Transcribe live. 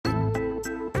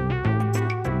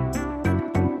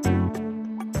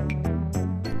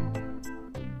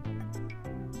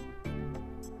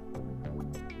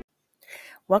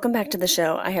Welcome back to the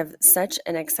show. I have such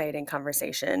an exciting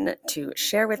conversation to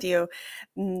share with you.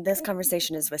 This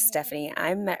conversation is with Stefanie.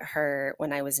 I met her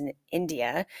when I was in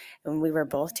India, and we were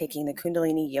both taking the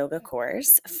Kundalini yoga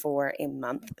course for a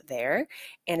month there.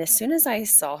 And as soon as I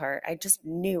saw her, I just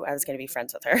knew I was going to be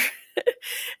friends with her.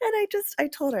 And I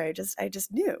told her, I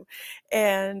just knew.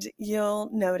 And you'll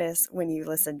notice when you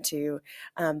listen to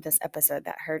this episode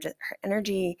that her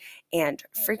energy and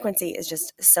frequency is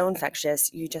just so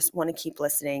infectious. You just want to keep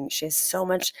listening. She has so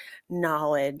much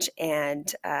knowledge,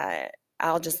 and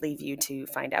I'll just leave you to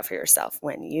find out for yourself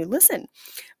when you listen.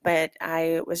 But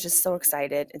I was just so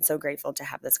excited and so grateful to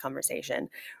have this conversation.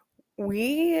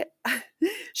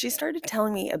 She started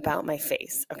telling me about my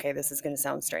face. Okay, this is going to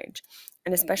sound strange.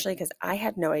 And especially because I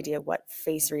had no idea what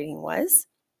face reading was.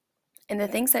 And the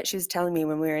things that she was telling me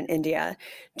when we were in India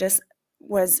just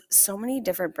was so many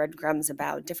different breadcrumbs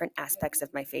about different aspects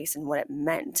of my face and what it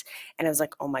meant. And I was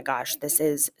like, oh my gosh, this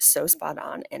is so spot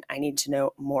on, and I need to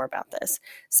know more about this.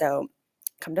 So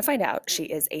come to find out, she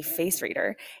is a face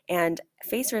reader, and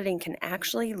face reading can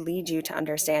actually lead you to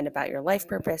understand about your life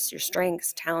purpose, your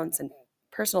strengths, talents, and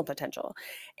personal potential.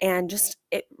 And just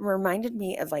it reminded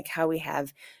me of like how we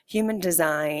have human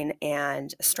design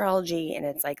and astrology, and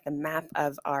it's like the map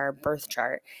of our birth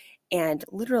chart. And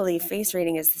literally, face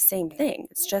reading is the same thing.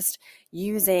 It's just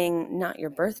using not your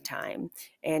birth time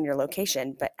and your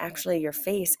location, but actually your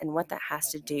face and what that has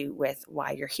to do with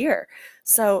why you're here.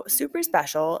 So super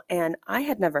special. And I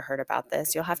had never heard about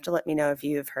this. You'll have to let me know if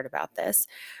you've heard about this.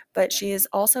 But she is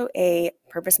also a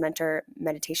purpose mentor,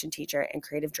 meditation teacher, and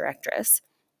creative directress.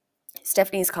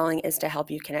 Stefanie's calling is to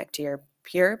help you connect to your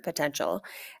pure potential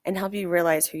and help you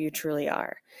realize who you truly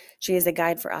are. She is a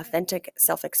guide for authentic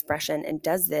self-expression and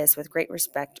does this with great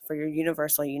respect for your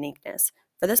universal uniqueness.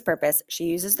 For this purpose, she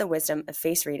uses the wisdom of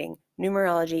face reading,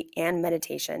 numerology, and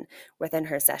meditation within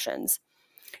her sessions.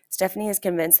 Stefanie is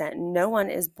convinced that no one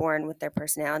is born with their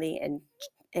personality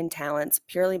and talents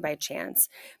purely by chance,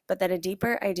 but that a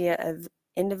deeper idea of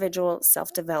individual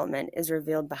self-development is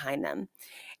revealed behind them.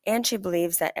 And she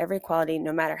believes that every quality,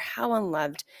 no matter how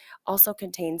unloved, also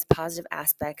contains positive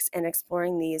aspects, and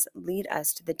exploring these lead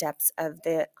us to the depths of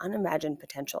the unimagined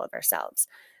potential of ourselves.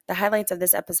 The highlights of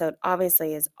this episode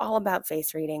obviously is all about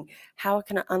face reading, how it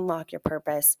can unlock your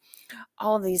purpose,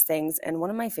 all of these things. And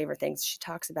one of my favorite things she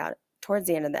talks about towards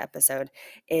the end of the episode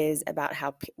is about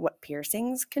how what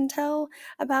piercings can tell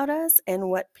about us and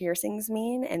what piercings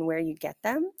mean and where you get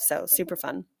them. So super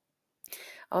fun.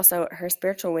 Also, her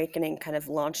spiritual awakening kind of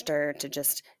launched her to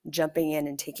just jumping in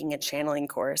and taking a channeling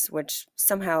course, which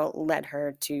somehow led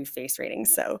her to face reading.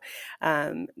 So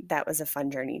that was a fun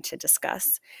journey to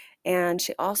discuss. And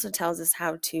she also tells us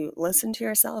how to listen to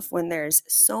yourself when there's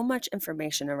so much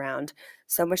information around,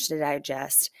 so much to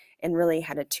digest, and really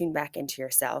how to tune back into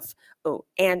yourself. Oh,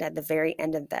 and at the very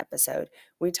end of the episode,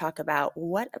 we talk about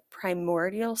what a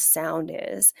primordial sound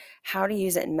is, how to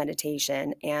use it in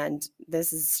meditation, and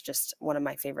this is just one of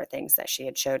my favorite things that she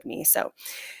had showed me. So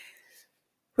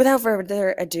without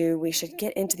further ado, we should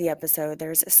get into the episode.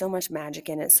 There's so much magic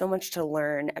in it, so much to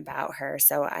learn about her.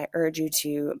 So I urge you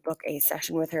to book a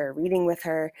session with her, a reading with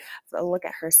her, look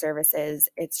at her services.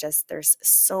 It's just, there's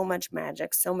so much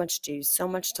magic, so much juice, so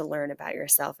much to learn about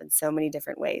yourself in so many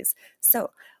different ways.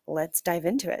 So let's dive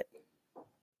into it.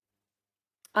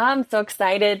 I'm so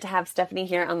excited to have Stefanie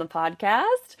here on the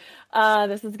podcast.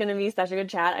 This is going to be such a good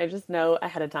chat. I just know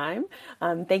ahead of time.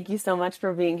 Thank you so much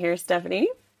for being here, Stefanie.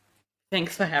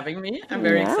 Thanks for having me. I'm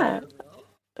very excited as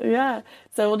well. Yeah.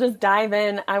 So we'll just dive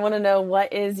in. I want to know,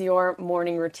 what is your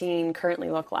morning routine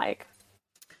currently look like?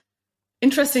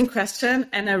 Interesting question.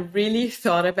 And I really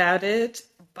thought about it,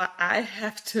 but I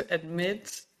have to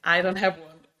admit, I don't have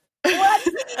one. What?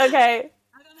 Okay.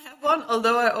 I don't have one,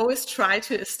 although I always try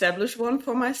to establish one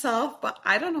for myself, but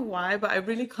I don't know why, but I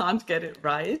really can't get it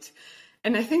right.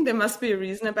 And I think there must be a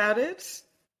reason about it.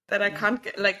 That I can't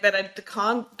get, like that I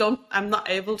I'm not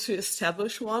able to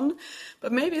establish one.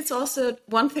 But maybe it's also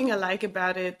one thing I like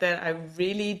about it, that I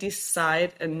really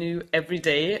decide anew every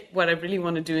day what I really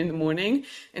want to do in the morning.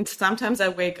 And sometimes I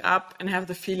wake up and have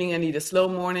the feeling I need a slow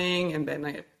morning, and then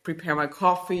I prepare my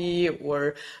coffee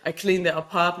or I clean the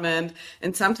apartment.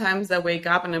 And sometimes I wake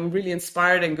up and I'm really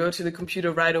inspired and go to the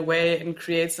computer right away and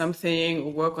create something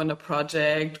or work on a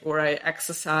project, or I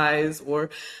exercise or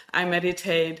I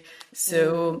meditate.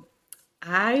 So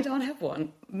I don't have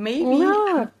one. Maybe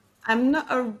I'm not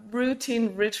a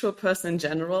routine ritual person in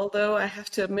general, though, I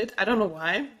have to admit. I don't know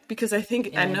why, because I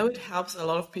think I know it helps a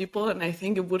lot of people, and I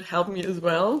think it would help me as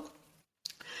well.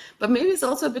 But maybe it's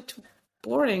also a bit too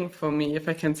boring for me, if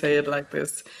I can say it like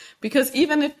this. Because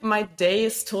even if my day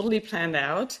is totally planned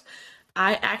out,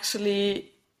 I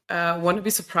actually want to be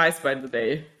surprised by the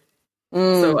day.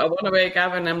 So Mm, I want to wake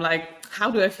up and I'm like,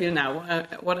 how do I feel now?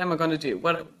 What am I going to do?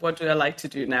 What do I like to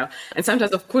do now? And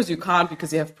sometimes, of course, you can't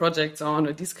because you have projects on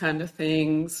or these kind of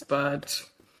things. But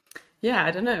yeah,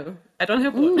 I don't know. I don't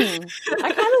have one. mm.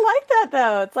 I kind of like that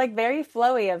though. It's like very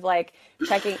flowy of like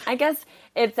checking. I guess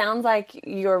it sounds like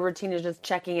your routine is just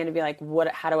checking in to be like,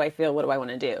 how do I feel? What do I want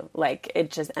to do? Like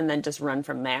it just, and then just run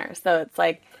from there. So it's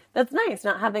like, that's nice,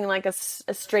 not having like a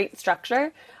straight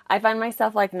structure. I find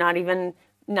myself like not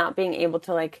being able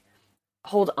to like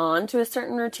hold on to a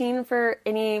certain routine for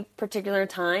any particular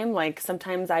time. Like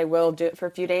sometimes I will do it for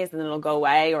a few days and then it'll go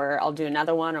away, or I'll do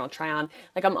another one, or I'll try on.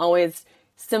 Like I'm always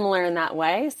similar in that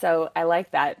way. So I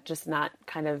like that, just not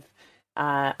kind of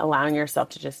allowing yourself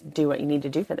to just do what you need to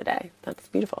do for the day. That's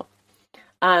beautiful.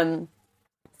 Um,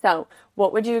 so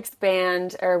what would you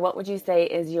expand, or what would you say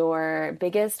is your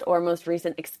biggest or most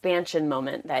recent expansion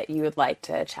moment that you would like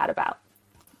to chat about?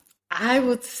 I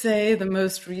would say the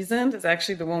most recent is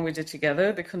actually the one we did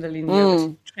together, the Kundalini Yoga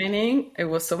Mm, training. It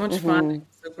was so much fun. It mm-hmm,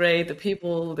 was so great. The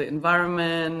people, the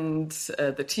environment,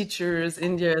 the teachers,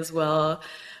 India as well.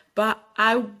 But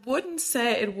I wouldn't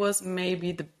say it was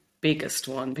maybe the biggest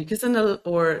one because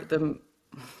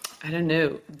I don't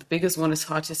know, the biggest one is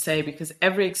hard to say because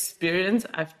every experience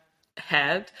I've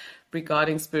had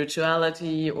regarding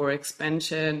spirituality or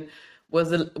expansion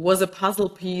was a puzzle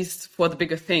piece for the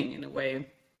bigger thing in a way.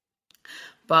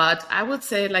 But I would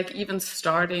say, like, even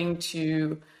starting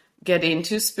to get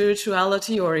into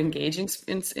spirituality or engaging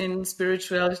in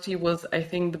spirituality was, I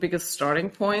think, the biggest starting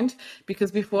point.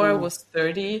 Because before I mm, was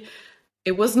 30,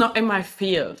 it was not in my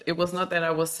field. It was not that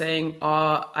I was saying,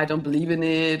 oh, I don't believe in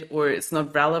it or it's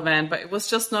not relevant, but it was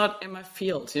just not in my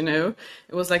field, you know?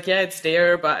 It was like, yeah, it's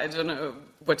there, but I don't know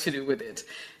what to do with it.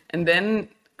 And then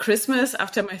Christmas,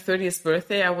 after my 30th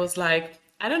birthday, I was like,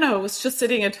 I don't know, I was just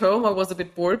sitting at home. I was a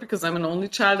bit bored because I'm an only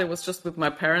child. I was just with my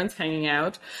parents hanging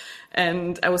out.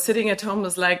 And I was sitting at home,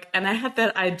 was like, and I had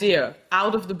that idea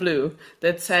out of the blue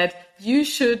that said, you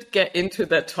should get into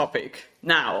that topic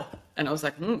now. And I was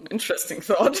like, interesting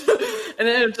thought. And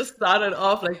then I just started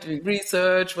off like doing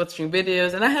research, watching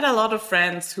videos. And I had a lot of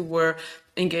friends who were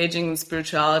engaging in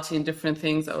spirituality and different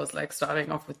things. I was like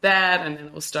starting off with that. And then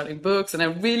I was starting books and I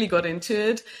really got into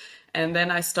it. And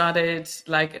then I started,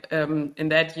 like, in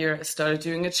that year, I started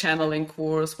doing a channeling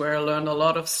course where I learned a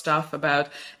lot of stuff about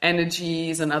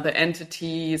energies and other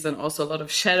entities and also a lot of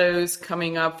shadows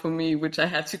coming up for me, which I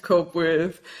had to cope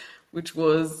with, which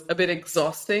was a bit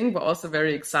exhausting, but also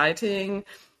very exciting.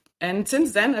 And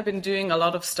since then, I've been doing a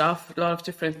lot of stuff, a lot of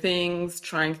different things,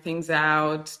 trying things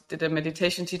out, did a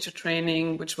meditation teacher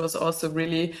training, which was also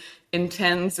really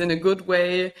intense in a good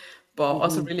way, but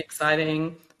also mm-hmm, really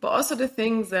exciting. But also the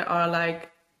things that are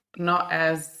like not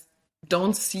as,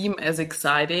 don't seem as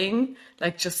exciting,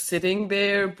 like just sitting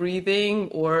there, breathing,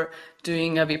 or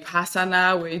doing a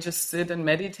vipassana where you just sit and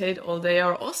meditate all day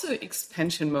are also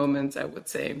expansion moments, I would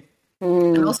say.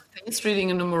 And mm, also face reading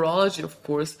and numerology, of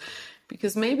course,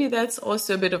 because maybe that's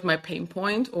also a bit of my pain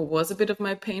point, or was a bit of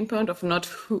my pain point of not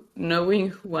knowing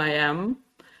who I am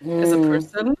as a mm.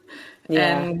 person.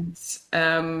 Yeah. And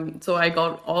so I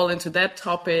got all into that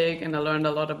topic and I learned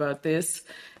a lot about this.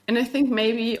 And I think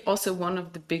maybe also one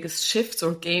of the biggest shifts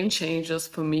or game changers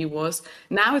for me was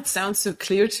now it sounds so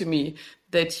clear to me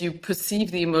that you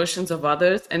perceive the emotions of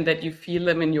others and that you feel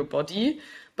them in your body.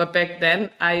 But back then,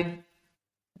 I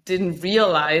didn't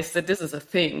realize that this is a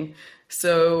thing.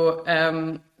 So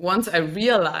once I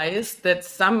realized that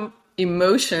some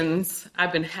emotions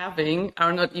I've been having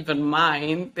are not even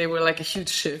mine, they were like a huge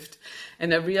shift.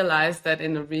 And I realized that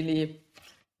in a really,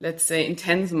 let's say,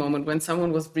 intense moment when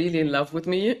someone was really in love with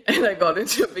me and I got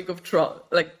into a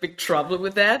big trouble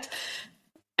with that.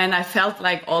 And I felt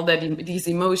like all that these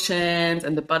emotions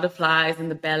and the butterflies in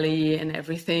the belly and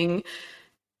everything.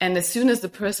 And as soon as the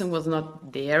person was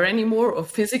not there anymore or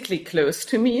physically close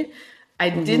to me, I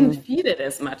didn't Mm-hmm. feel it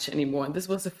as much anymore. And this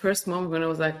was the first moment when I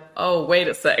was like, oh, wait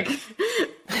a sec.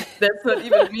 That's not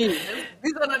even me.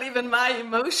 These are not even my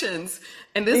emotions.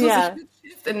 And this was a Yeah. huge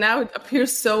shift. And now it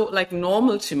appears so like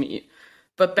normal to me.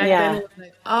 But back then it Yeah. was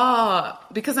like, ah,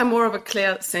 because I'm more of a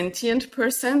clairsentient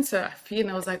person. So I feel,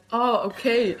 and I was like, oh,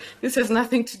 okay, this has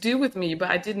nothing to do with me.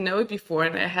 But I didn't know it before.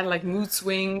 And I had like mood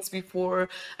swings before.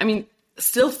 I mean,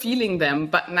 still feeling them,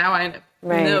 but now I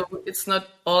know Right. it's not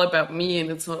all about me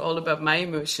and it's not all about my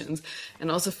emotions.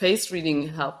 And also face reading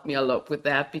helped me a lot with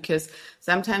that because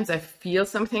sometimes I feel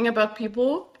something about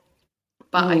people,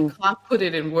 but I Mm, can't put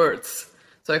it in words.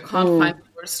 So I can't find mm,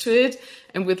 words to it.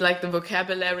 And with like the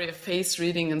vocabulary of face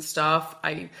reading and stuff,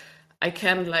 I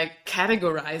can like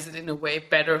categorize it in a way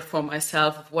better for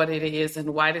myself of what it is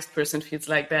and why this person feels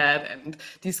like that and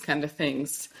these kind of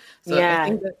things. So I Yeah.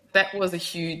 think that that was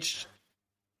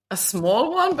a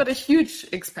small one, but a huge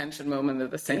expansion moment at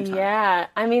the same time. Yeah,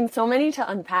 I mean, so many to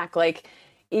unpack. Like,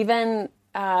 even,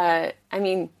 I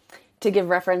mean, to give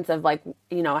reference of like,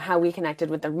 how we connected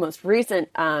with the most recent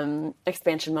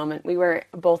expansion moment, we were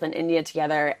both in India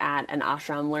together at an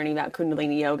ashram learning about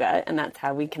Kundalini yoga, and that's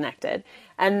how we connected.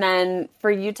 And then for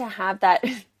you to have that,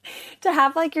 to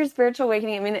have like your spiritual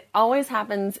awakening, I mean, it always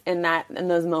happens in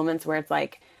those moments where it's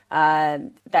like,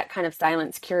 that kind of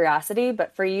silence curiosity,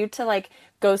 but for you to like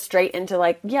go straight into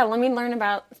like, yeah, let me learn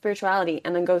about spirituality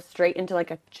and then go straight into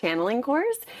like a channeling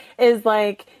course is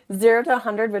like 0 to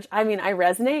 100, which I mean, I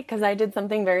resonate because I did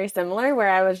something very similar where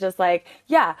I was just like,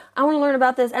 yeah, I want to learn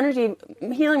about this energy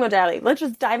healing modality. Let's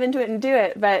just dive into it and do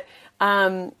it. But,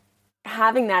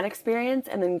 having that experience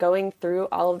and then going through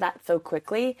all of that so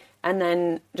quickly and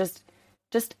then just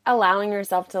allowing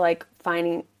yourself to like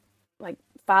like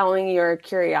following your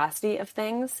curiosity of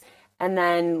things and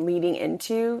then leading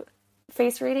into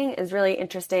face reading is really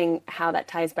interesting how that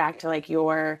ties back to like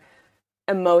your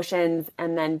emotions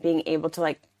and then being able to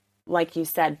like you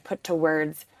said put to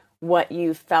words what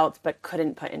you felt but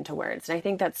couldn't put into words. And I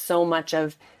think that's so much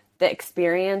of the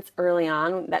experience early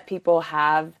on that people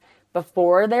have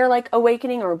before they're like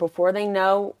awakening or before they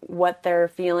know what they're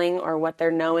feeling or what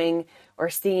they're knowing or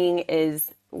seeing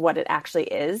is what it actually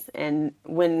is. And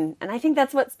I think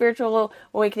that's what spiritual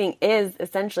awakening is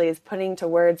essentially, is putting to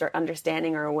words or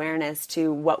understanding or awareness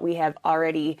to what we have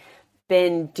already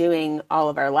been doing all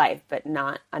of our life, but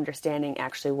not understanding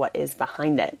actually what is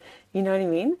behind it. You know what I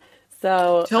mean?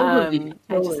 So Totally,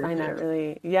 I just totally. find that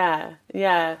really, yeah,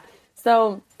 yeah.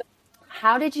 So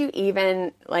how did you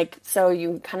even like, so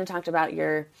you kind of talked about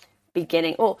your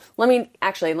beginning. Well, let me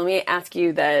ask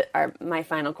you my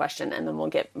final question and then we'll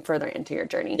get further into your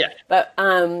journey. Yeah. But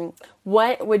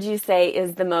what would you say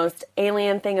is the most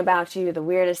alien thing about you, the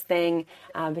weirdest thing?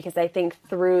 Because I think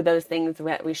through those things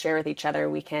that we share with each other,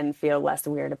 we can feel less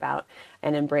weird about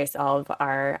and embrace all of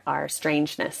our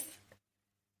strangeness.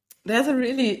 That's a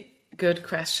really good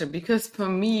question because for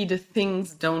me, the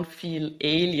things don't feel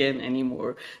alien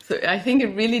anymore. So I think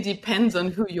it really depends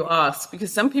on who you ask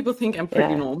because some people think I'm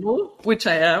pretty Yeah. normal, which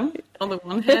I am on the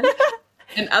one hand.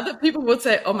 And other people would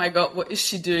say, oh my God, what is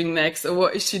she doing next? Or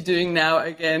what is she doing now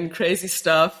again? Crazy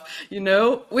stuff,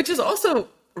 which is also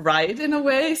right in a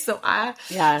way.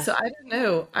 Yeah. So I don't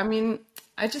know. I mean,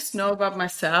 I just know about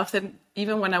myself that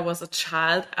even when I was a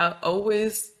child, I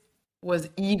always was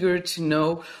eager to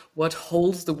know what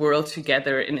holds the world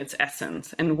together in its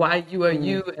essence and why you are Mm.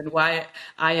 you and why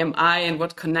I am I and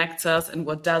what connects us and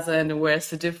what doesn't and where's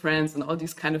the difference and all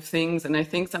these kind of things. And I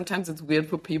think sometimes it's weird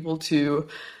for people to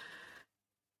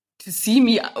see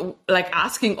me like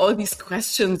asking all these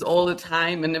questions all the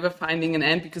time and never finding an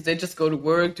end because they just go to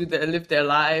work, live their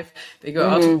life, they go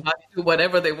out to Hmm. party, do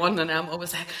whatever they want, and I'm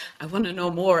always like, I want to know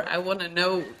more. I want to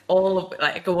know all of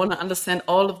like I want to understand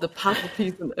all of the puzzle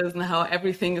pieces and how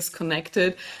everything is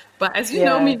connected. But as you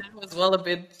know me Yeah. now as well a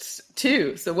bit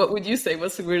too. So what would you say?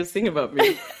 What's the weirdest thing about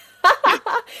me?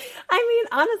 I mean,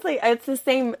 honestly, it's the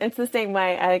same. It's the same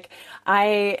way. Like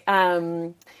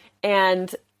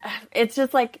and it's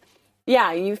just like,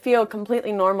 yeah, you feel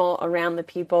completely normal around the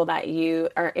people that you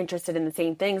are interested in the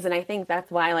same things. And I think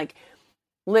that's why, like,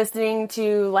 listening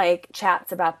to like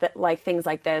chats about like things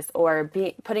like this or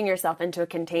putting yourself into a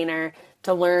container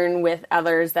to learn with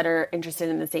others that are interested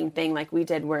in the same thing like we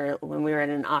did when we were in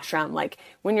an ashram, like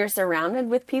when you're surrounded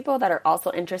with people that are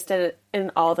also interested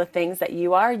in all the things that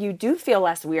you are, you do feel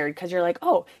less weird because you're like,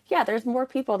 oh yeah, there's more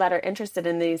people that are interested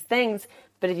in these things.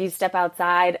 But if you step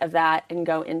outside of that and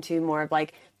go into more of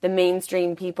like the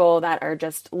mainstream people that are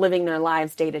just living their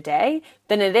lives day to day,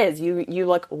 then it is you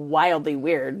look wildly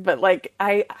weird. But like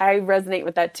I resonate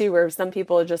with that too, where some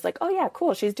people are just like, oh yeah,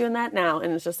 cool, she's doing that now,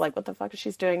 and it's just like, what the fuck is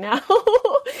she doing now?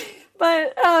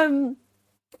 But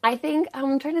I think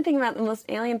I'm trying to think about the most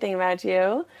alien thing about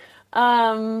you.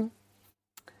 Um,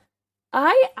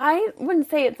 I wouldn't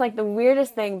say it's like the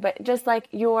weirdest thing, but just like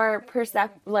your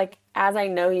like as I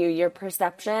know you, your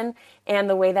perception and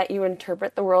the way that you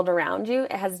interpret the world around you,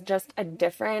 it has just a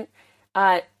different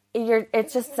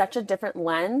it's just such a different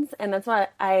lens. And that's why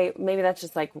maybe that's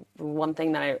just like one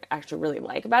thing that I actually really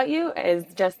like about you is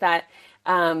just that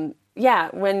yeah,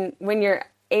 when you're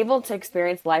able to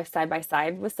experience life side by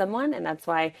side with someone, and that's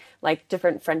why like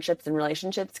different friendships and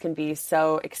relationships can be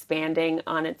so expanding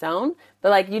on its own, but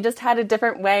like you just had a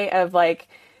different way of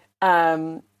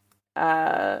um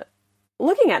uh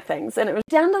looking at things. And it was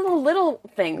down to the little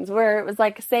things where it was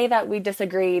like, say that we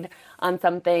disagreed on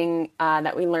something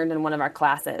that we learned in one of our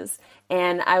classes.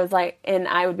 And I was like, and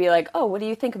I would be like, oh, what do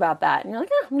you think about that? And you're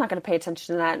like, I'm not going to pay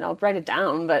attention to that, and I'll write it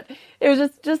down. But it was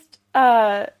just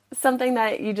something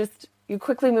that you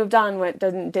quickly moved on when it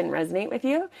didn't resonate with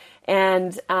you.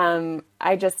 And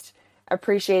I just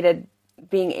appreciated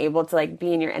being able to like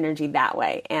be in your energy that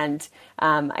way. And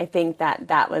I think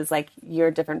that was like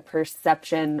your different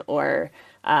perception or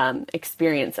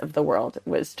experience of the world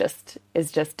is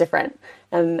just different.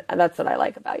 And that's what I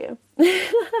like about you.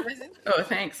 Oh,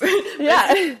 thanks.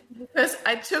 Yeah. Because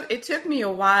it took me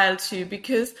a while to,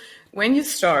 because when you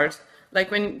start,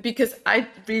 because I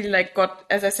really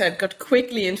as I said, got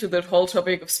quickly into the whole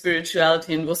topic of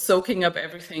spirituality and was soaking up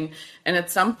everything. And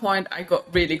at some point I got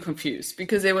really confused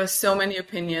because there were so many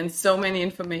opinions, so many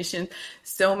information,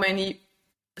 so many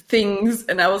things.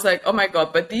 And I was like, oh my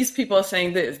God, but these people are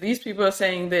saying this, these people are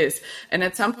saying this. And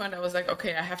at some point I was like,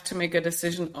 okay, I have to make a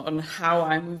decision on how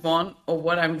I move on, or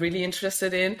what I'm really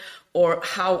interested in, or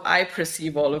how I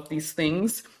perceive all of these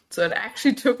things. So it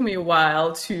actually took me a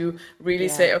while to really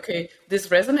say, okay, this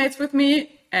resonates with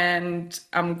me and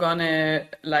I'm gonna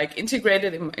integrate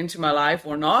it into my life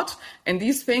or not. And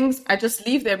these things I just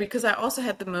leave there, because I also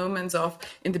had the moments of,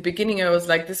 in the beginning I was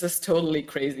like, this is totally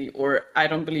crazy, or I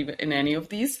don't believe in any of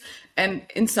these. And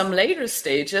in some later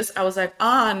stages I was like,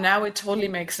 now it totally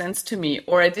makes sense to me,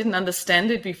 or I didn't understand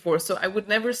it before. So I would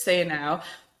never say now,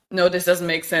 no, this doesn't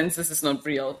make sense, this is not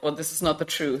real, or this is not the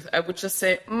truth. I would just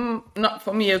say, not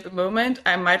for me at the moment.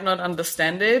 I might not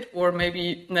understand it, or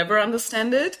maybe never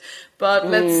understand it, but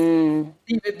let's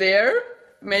leave it there.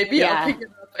 Maybe I'll pick it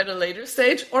up at a later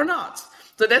stage or not.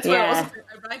 So that's why I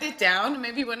write it down.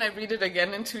 Maybe when I read it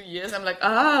again in 2 years, I'm like,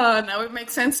 now it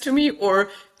makes sense to me,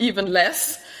 or even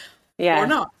less, or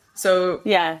not. So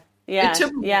it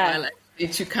took me a while actually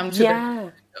to come to the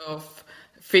point of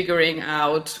figuring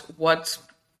out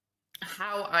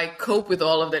how I cope with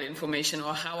all of that information,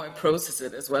 or how I process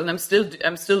it as well. And I'm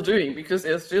still doing, because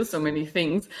there's still so many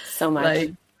things So much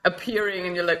appearing,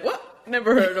 and you're like, what?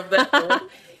 Never heard of that.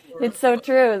 It's so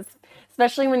true.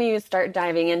 Especially when you start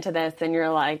diving into this and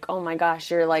you're like, oh my gosh,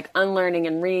 you're like unlearning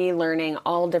and relearning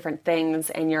all different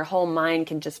things, and your whole mind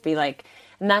can just be like,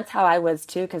 and that's how I was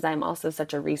too, because I'm also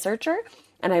such a researcher.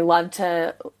 And I love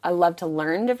to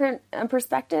learn different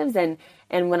perspectives. And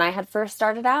when I had first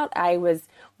started out, I was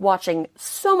watching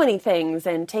so many things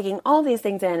and taking all these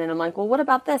things in. And I'm like, well, what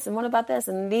about this? And what about this?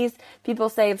 And these people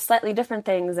say slightly different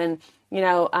things. And,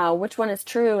 which one is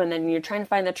true? And then you're trying to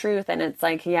find the truth. And it's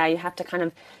like, you have to kind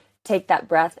of take that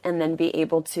breath and then be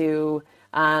able to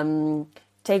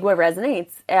take what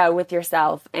resonates with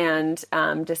yourself and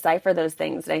decipher those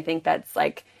things. And I think that's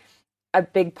like a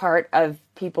big part of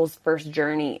people's first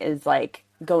journey, is like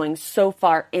going so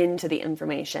far into the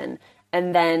information,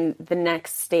 and then the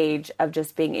next stage of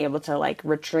just being able to like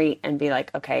retreat and be like,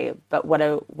 okay, but what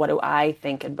do I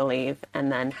think and believe,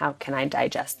 and then how can I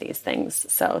digest these things?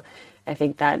 So I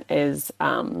think that is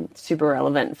super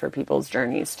relevant for people's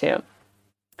journeys too.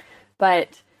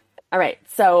 But all right,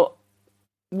 so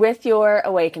with your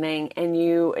awakening, and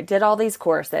you did all these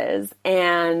courses,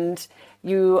 and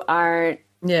you are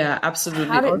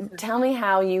absolutely. Tell me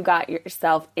how you got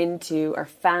yourself into, or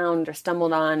found, or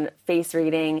stumbled on face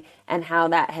reading, and how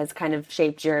that has kind of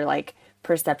shaped your like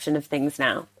perception of things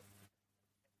now.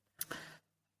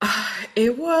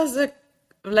 It was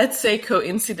let's say,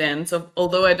 coincidence,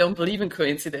 although I don't believe in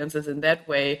coincidences in that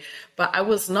way, but I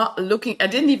was not looking, I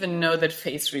didn't even know that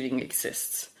face reading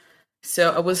exists.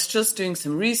 So I was just doing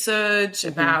some research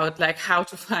about like how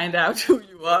to find out who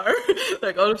you are,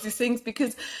 like all of these things,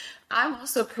 because I'm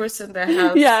also a person that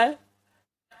has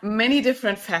many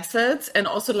different facets, and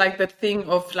also like that thing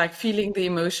of like feeling the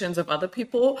emotions of other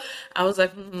people. I was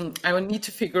like, I will need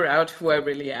to figure out who I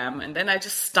really am. And then I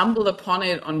just stumbled upon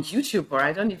it on YouTube, or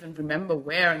I don't even remember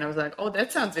where. And I was like, oh,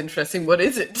 that sounds interesting. What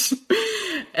is it?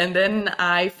 And then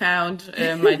I found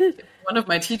one of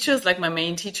my teachers, like my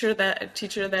main teacher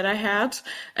that I had.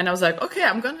 And I was like, okay,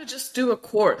 I'm going to just do a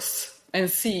course and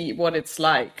see what it's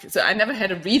like. So I never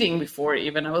had a reading before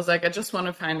even. I was like, I just want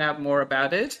to find out more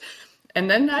about it. And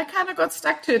then I kind of got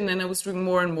stuck to it, and then I was doing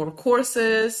more and more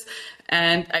courses,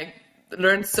 and I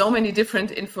learned so many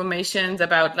different informations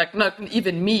about like not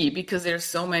even me, because there's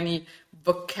so many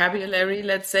vocabulary,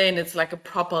 let's say, and it's like a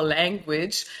proper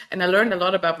language. And I learned a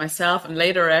lot about myself. And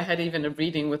later I had even a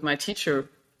reading with my teacher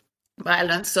But I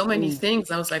learned so many Mm. things.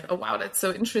 I was like, oh wow, that's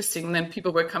so interesting. And then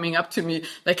people were coming up to me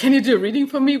like, can you do a reading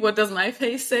for me? What does my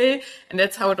face say? And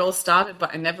that's how it all started.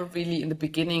 But I never really in the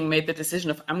beginning made the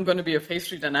decision of I'm going to be a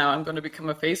face reader now. I'm going to become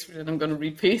a face reader and I'm going to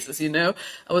read faces, you know?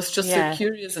 I was just so Yeah.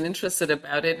 curious and interested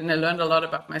about it. And I learned a lot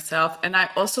about myself. And I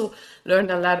also learned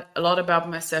a lot about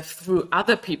myself through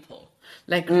other people,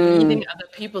 like Mm. reading other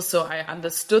people. So I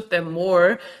understood them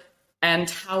more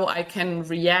and how I can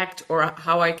react or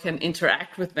how I can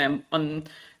interact with them on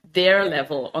their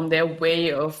level, on their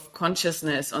way of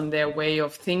consciousness, on their way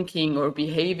of thinking or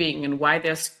behaving, and why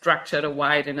they're structured or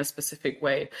wired in a specific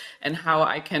way, and how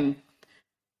I can,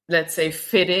 let's say,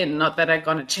 fit in. Not that I'm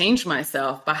going to change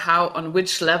myself, but how, on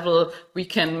which level we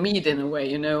can meet in a way,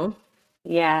 you know?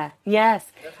 Yeah, yes.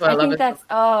 That's why I I love think it so that's,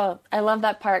 oh, I love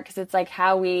that part because it's like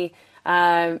how we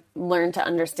learn to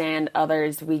understand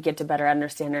others. We get to better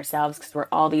understand ourselves because we're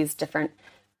all these different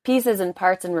pieces and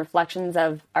parts and reflections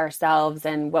of ourselves,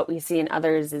 and what we see in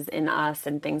others is in us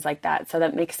and things like that. So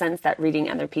that makes sense that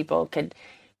reading other people could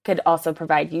also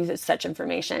provide you such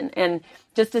information. And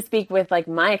just to speak with like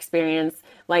my experience,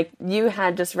 like you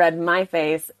had just read my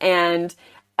face, and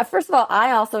first of all,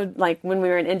 I also, like when we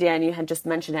were in India and you had just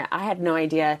mentioned it, I had no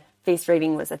idea face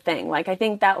reading was a thing. Like I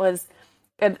think that was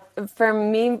for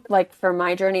me, like for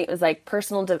my journey, it was like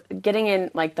getting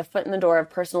in, like the foot in the door of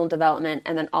personal development,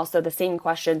 and then also the same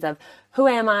questions of who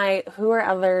am I, who are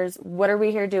others, what are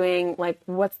we here doing, like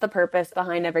what's the purpose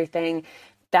behind everything.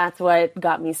 That's what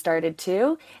got me started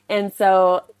too. And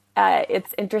so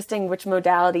it's interesting which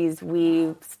modalities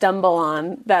we stumble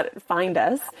on that find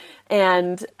us.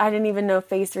 And I didn't even know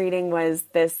face reading was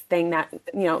this thing that,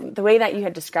 the way that you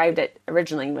had described it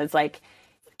originally was like,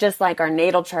 just like our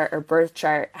natal chart or birth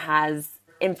chart has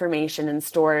information and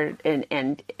stored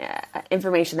and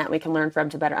information that we can learn from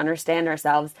to better understand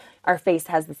ourselves, our face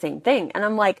has the same thing. And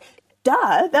I'm like,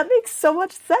 duh, that makes so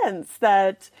much sense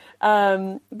that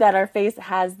that our face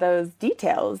has those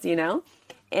details,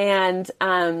 And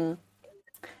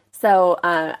so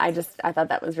I thought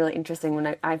that was really interesting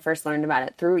when I first learned about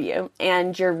it through you.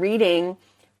 And your reading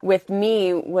with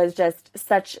me was just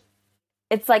such,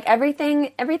 it's like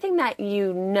everything that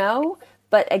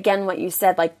but again, what you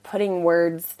said, like putting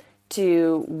words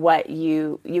to what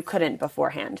you couldn't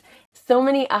beforehand. So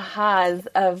many ahas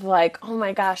of like, oh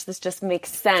my gosh, this just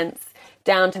makes sense,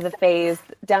 down to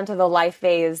the life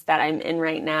phase that I'm in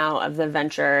right now of the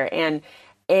venture. And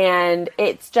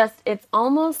it's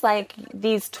almost like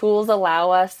these tools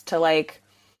allow us to like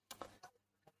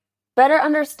better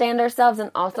understand ourselves,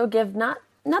 and also give not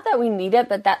that we need it,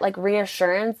 but that like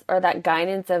reassurance or that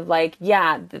guidance of like,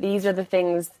 yeah, these are the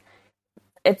things.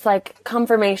 It's like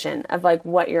confirmation of like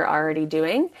what you're already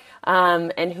doing,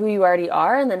 and who you already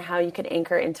are, and then how you could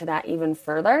anchor into that even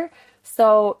further.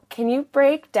 So can you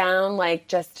break down like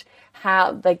just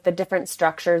how like the different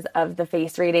structures of the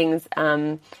face readings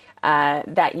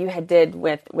that you had did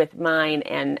with mine,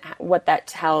 and what that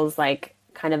tells like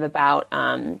kind of about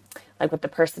like with the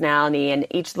personality and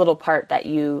each little part that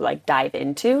you like dive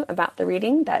into about the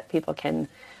reading, that people can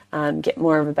get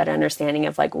more of a better understanding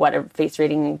of like what a face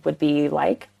reading would be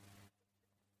like.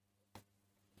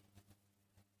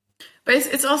 But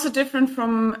it's also different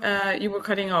from, you were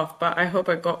cutting off, but I hope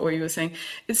I got what you were saying.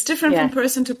 It's different from Yeah.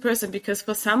 person to person because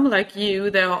for some like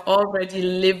you, they're already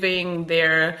living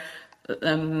their,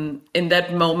 in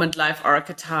that moment, life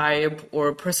archetype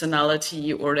or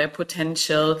personality or their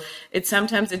potential.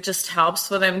 It just helps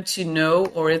for them to know,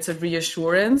 or it's a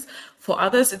reassurance. For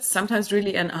others, it's sometimes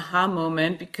really an aha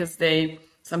moment because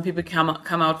some people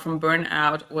come out from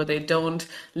burnout, or they don't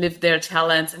live their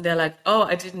talents, and they're like, oh,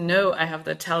 I didn't know I have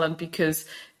that talent, because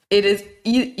it is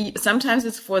sometimes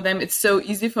it's for them, it's so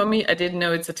easy for me, I didn't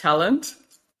know it's a talent,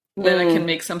 that I can Mm,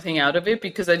 make something out of it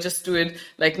because I just do it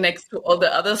like next to all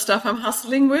the other stuff I'm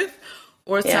hustling with.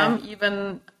 Or yeah. some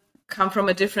even come from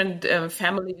a different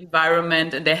family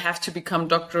environment, and they have to become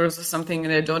doctors or something,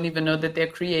 and they don't even know that they're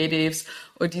creatives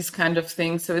or these kind of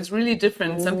things. So it's really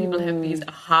different. Some people have these Mm,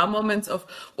 aha moments of,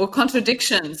 or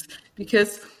contradictions,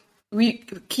 because we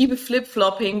keep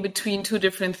flip-flopping between two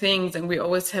different things, and we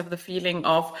always have the feeling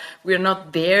of we're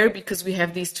not there because we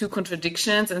have these two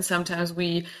contradictions, and sometimes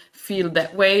we feel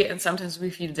that way and sometimes we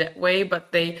feel that way,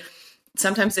 but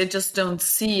sometimes they just don't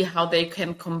see how they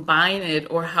can combine it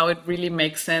or how it really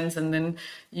makes sense. And then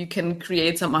you can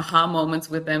create some aha moments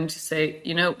with them to say,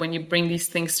 when you bring these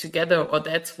things together, or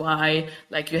that's why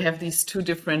like you have these two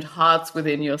different hearts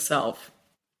within yourself.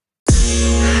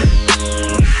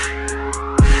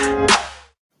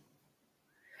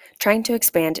 Trying to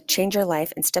expand, change your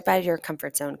life, and step out of your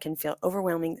comfort zone can feel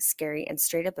overwhelming, scary, and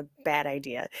straight up a bad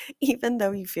idea, even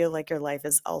though you feel like your life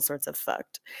is all sorts of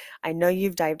fucked. I know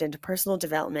you've dived into personal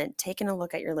development, taken a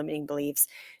look at your limiting beliefs,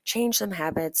 changed some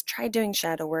habits, tried doing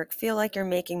shadow work, feel like you're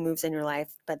making moves in your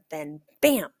life, but then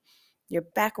bam, you're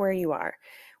back where you are,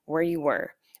 where you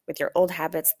were, with your old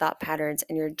habits, thought patterns,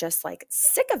 and you're just like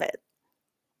sick of it.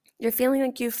 You're feeling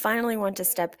like you finally want to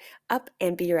step up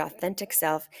and be your authentic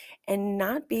self and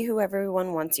not be who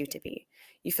everyone wants you to be.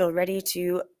 You feel ready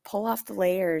to pull off the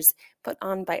layers put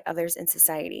on by others in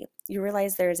society. You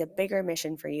realize there is a bigger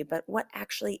mission for you, but what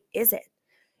actually is it?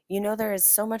 You know there is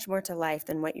so much more to life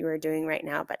than what you are doing right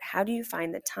now, but how do you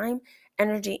find the time,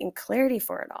 energy, and clarity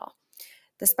for it all?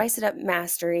 The Spice It Up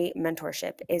Mastery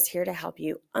Mentorship is here to help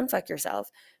you unfuck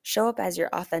yourself, show up as your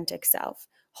authentic self,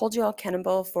 hold you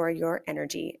accountable for your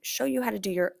energy, show you how to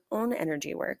do your own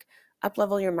energy work,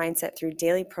 uplevel your mindset through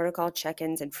daily protocol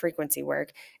check-ins and frequency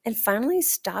work, and finally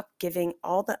stop giving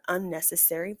all the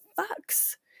unnecessary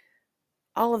fucks.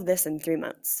 All of this in 3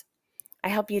 months. I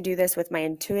help you do this with my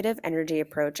intuitive energy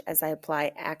approach as I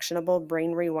apply actionable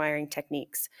brain rewiring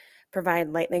techniques, provide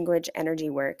light language energy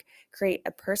work, create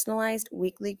a personalized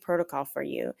weekly protocol for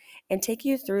you, and take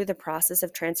you through the process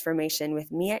of transformation with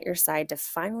me at your side to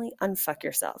finally unfuck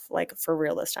yourself, like for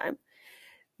real this time.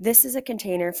 This is a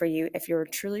container for you if you're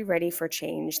truly ready for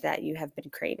change that you have been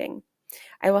craving.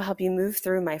 I will help you move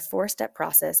through my 4-step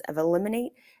process of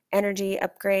eliminate, energy,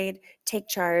 upgrade, take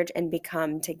charge, and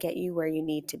become to get you where you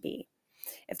need to be.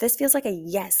 If this feels like a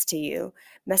yes to you,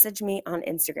 message me on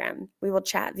Instagram. We will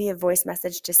chat via voice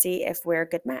message to see if we're a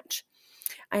good match.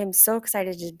 I am so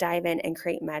excited to dive in and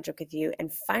create magic with you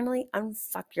and finally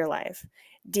unfuck your life.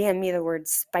 DM me the word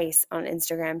SPICE on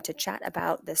Instagram to chat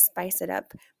about the Spice It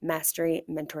Up Mastery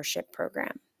Mentorship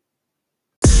Program.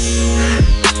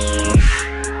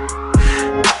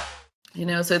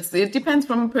 So it depends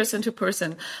from person to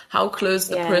person how close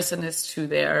the Yeah. person is to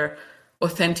their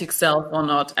authentic self or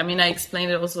not. I mean, I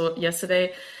explained it also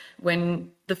yesterday when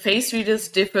the face readers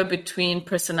differ between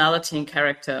personality and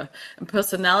character. And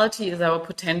personality is our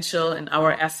potential and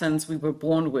our essence we were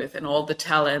born with and all the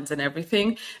talents and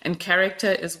everything. And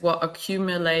character is what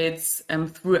accumulates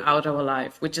throughout our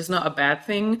life, which is not a bad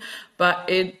thing, but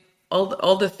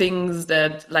all the things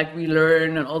that like we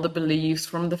learn and all the beliefs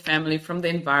from the family, from the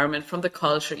environment, from the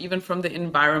culture, even from the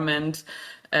environment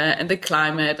and the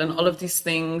climate and all of these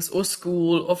things, or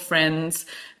school or friends,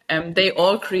 they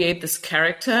all create this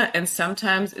character, and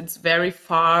sometimes it's very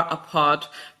far apart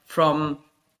from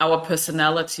our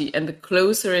personality. And the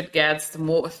closer it gets, the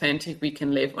more authentic we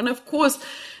can live. And of course,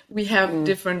 we have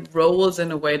different roles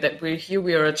in a way that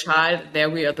we are a child, there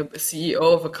we are the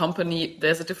CEO of a company,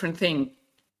 there's a different thing.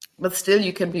 But still,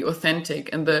 you can be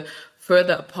authentic. And the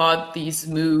further apart these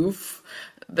move,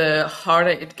 the harder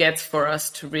it gets for us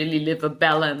to really live a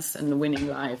balanced and winning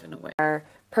life in a way. Our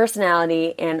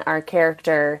personality and our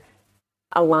character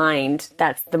aligned,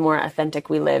 that's the more authentic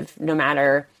we live, no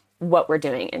matter what we're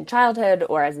doing in childhood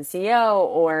or as a CEO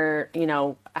or,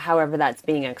 however that's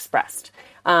being expressed,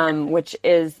 which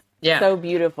is so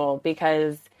beautiful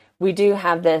because we do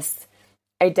have this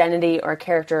identity or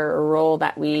character or role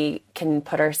that we can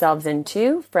put ourselves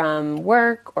into from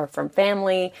work or from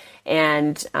family.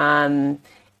 And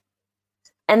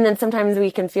then sometimes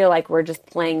we can feel like we're just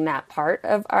playing that part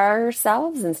of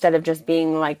ourselves instead of just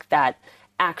being like that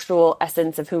actual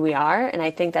essence of who we are. And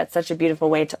I think that's such a beautiful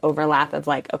way to overlap of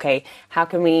like, okay, how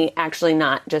can we actually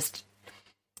not just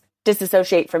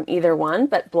disassociate from either one,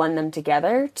 but blend them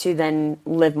together to then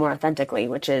live more authentically,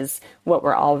 which is what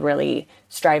we're all really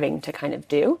striving to kind of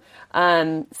do.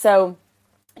 So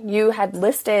you had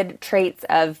listed traits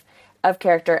of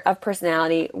character, of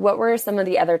personality. What were some of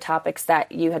the other topics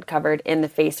that you had covered in the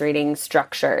face reading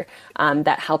structure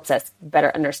that helps us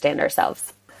better understand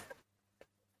ourselves?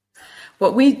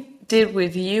 What we did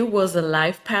with you was a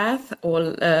life path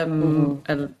or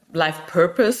a life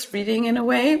purpose reading in a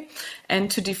way. And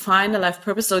to define a life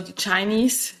purpose, so the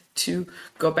Chinese, to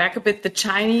go back a bit, the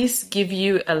Chinese give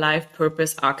you a life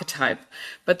purpose archetype.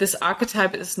 But this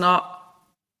archetype is not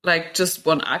like just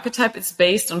one archetype. It's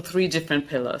based on 3 different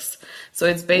pillars. So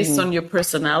it's based on your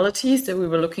personality. So we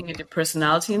were looking at your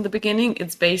personality in the beginning.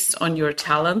 It's based on your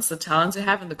talents, the talents you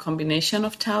have and the combination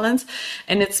of talents.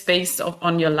 And it's based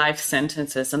on your life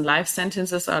sentences. And life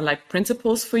sentences are like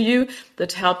principles for you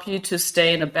that help you to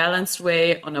stay in a balanced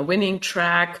way on a winning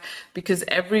track, because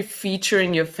every feature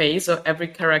in your face or every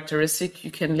characteristic you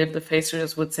can live, the face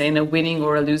readers would say, in a winning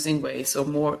or a losing way. So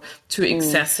more too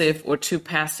excessive or too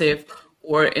passive,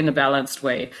 or in a balanced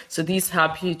way. So these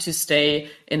help you to stay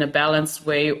in a balanced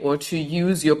way or to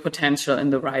use your potential in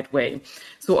the right way.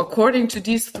 So according to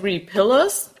these three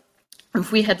pillars,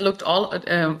 if we had looked all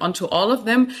onto all of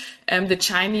them, the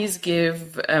Chinese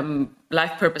give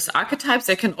life purpose archetypes.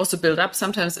 They can also build up.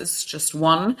 Sometimes it's just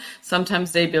one.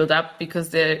 Sometimes they build up because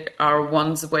there are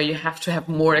ones where you have to have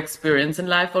more experience in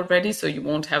life already. So you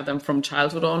won't have them from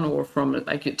childhood on or from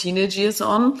like your teenage years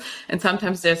on. And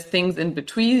sometimes there's things in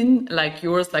between, like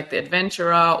yours, like the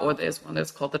adventurer, or there's one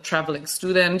that's called the traveling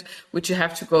student, which you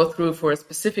have to go through for a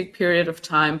specific period of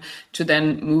time to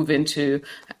then move into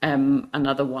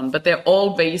another one. But they're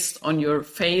all based on your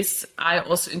face. I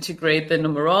also integrate the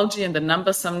numerology and the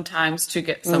numbers sometimes to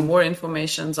get some more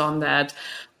information on that.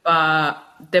 But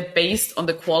they're based on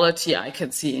the quality I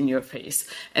can see in your face.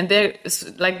 And they're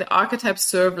like the archetypes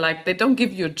serve like, they don't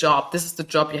give you a job. This is the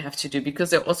job you have to do, because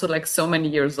they're also like so many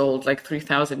years old, like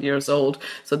 3,000 years old.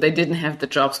 So they didn't have the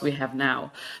jobs we have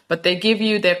now. But they give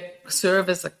you, they serve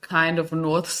as a kind of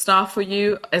North Star for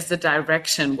you, as the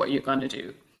direction what you're going to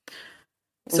do.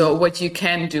 So what you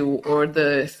can do, or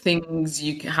the things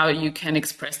how you can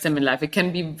express them in life. It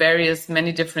can be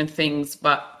many different things,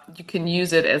 but you can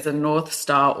use it as a North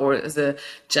Star or as a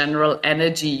general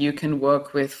energy you can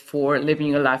work with for living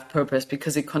your life purpose,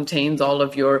 because it contains all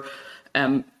of your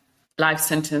life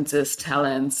sentences,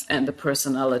 talents, and the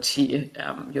personality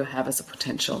you have as a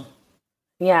potential.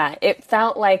 Yeah, it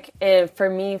felt like for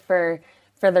me, for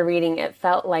the reading, it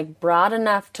felt like broad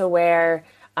enough to where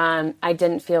I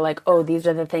didn't feel like, oh, these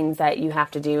are the things that you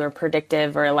have to do, or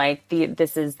predictive, or like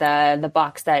this is the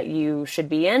box that you should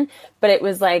be in. But it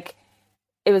was like,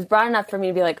 it was broad enough for me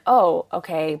to be like, oh,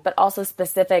 okay, but also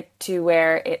specific to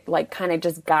where it like kind of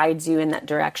just guides you in that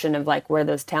direction of like where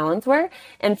those talents were.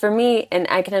 And for me, and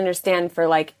I can understand for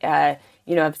like,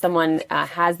 if someone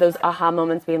has those aha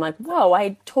moments being like, whoa,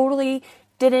 I totally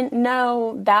didn't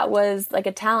know that was like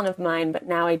a talent of mine, but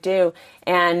now I do.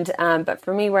 And but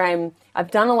for me, where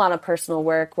I've done a lot of personal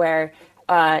work where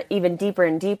even deeper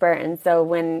and deeper. And so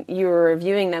when you were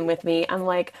reviewing them with me, I'm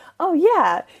like, oh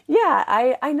yeah,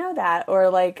 I know that. Or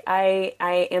like I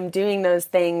am doing those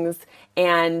things,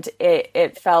 and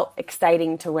it felt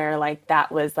exciting to where like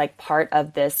that was like part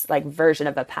of this like version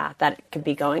of a path that could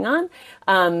be going on.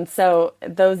 So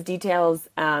those details,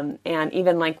 and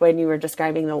even like when you were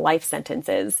describing the life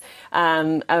sentences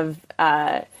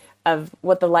of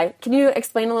what the life, can you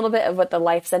explain a little bit of what the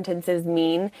life sentences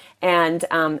mean, and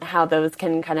how those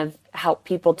can kind of help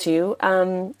people to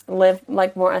live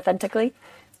like more authentically?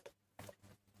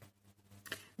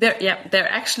 They're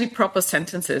actually proper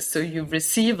sentences. So you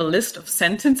receive a list of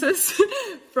sentences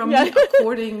from me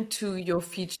according to your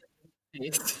feature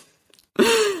taste.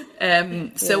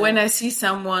 So when I see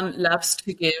someone loves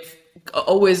to give,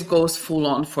 always goes full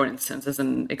on, for instance, as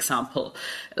an example,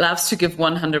 loves to give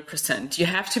 100%. You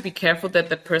have to be careful that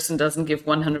that person doesn't give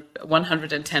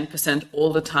 110%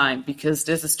 all the time, because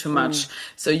this is too much.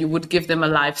 So you would give them a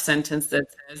life sentence that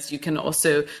says you can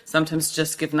also sometimes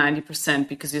just give 90%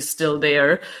 because you're still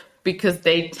there, because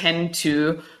they tend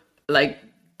to like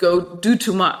go do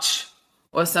too much.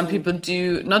 Or some people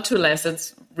do not too less,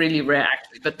 it's really rare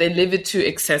actually, but they live it too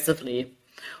excessively.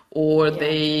 Or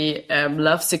they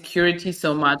love security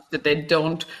so much that they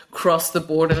don't cross the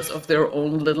borders of their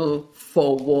own little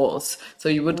four walls. So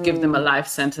you would give them a life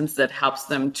sentence that helps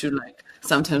them to like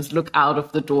sometimes look out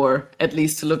of the door, at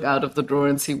least to look out of the door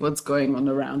and see what's going on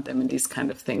around them and these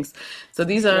kind of things. So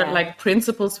these are like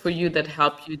principles for you that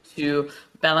help you to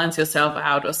balance yourself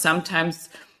out. Or sometimes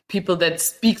people that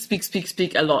speak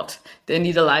a lot, they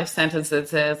need a life sentence that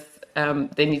says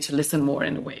they need to listen more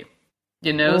in a way.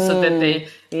 So that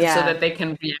they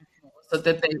can react more, so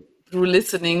that they, through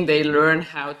listening, they learn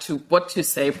what to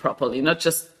say properly, not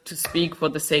just to speak for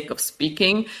the sake of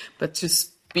speaking, but to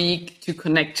speak to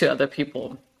connect to other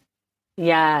people.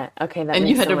 Yeah. Okay. That and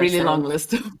makes you had so a really much long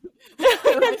sense. list of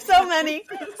So many,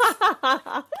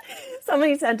 so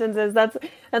many sentences.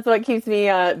 That's what keeps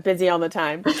me busy all the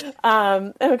time.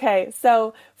 Okay.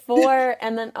 So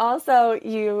and then also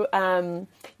you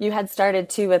had started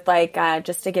too with like,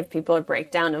 just to give people a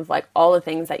breakdown of like all the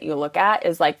things that you look at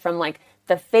is like from like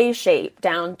the face shape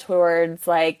down towards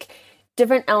like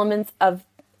different elements of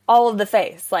all of the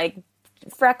face, like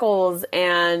freckles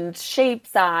and shape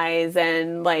size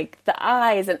and like the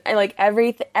eyes and like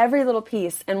every little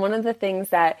piece. And one of the things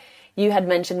that you had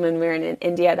mentioned when we were in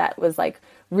India that was like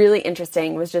really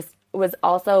interesting was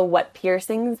also what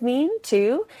piercings mean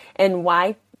too, and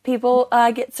why people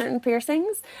get certain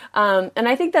piercings. And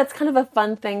I think that's kind of a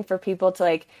fun thing for people to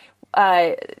like,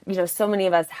 so many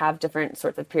of us have different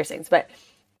sorts of piercings, but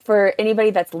for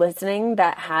anybody that's listening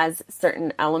that has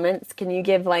certain elements, can you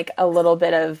give like a little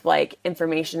bit of like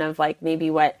information of like maybe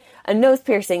what a nose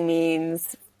piercing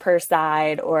means per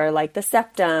side, or like the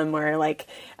septum, or like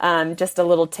just a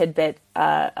little tidbit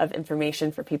of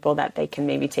information for people that they can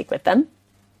maybe take with them?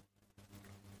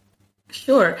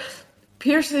 Sure.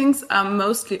 Piercings are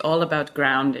mostly all about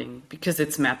grounding because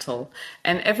it's metal,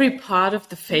 and every part of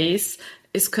the face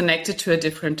is connected to a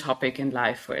different topic in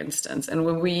life, for instance. And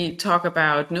when we talk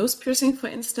about nose piercing, for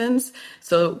instance,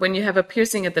 so when you have a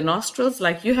piercing at the nostrils,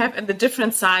 like you have, and the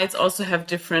different sides also have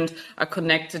different, are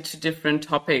connected to different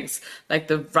topics. Like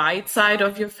the right side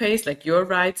of your face, like your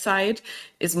right side,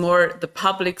 is more the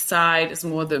public side, is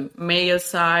more the male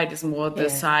side, is more the Yeah.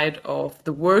 side of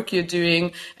the work you're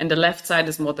doing, and the left side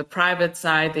is more the private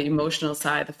side, the emotional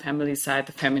side, the family side,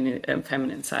 the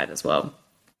feminine side as well.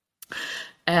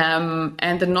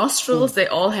 And the nostrils, Mm. they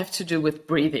all have to do with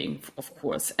breathing, of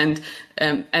course, and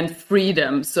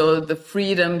freedom. So the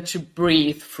freedom to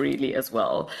breathe freely as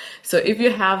well. So if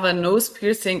you have a nose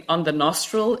piercing on the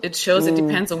nostril, it shows, it Mm.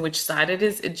 depends on which side it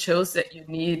is, it shows that you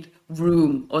need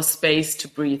room or space to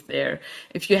breathe there.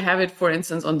 If you have it, for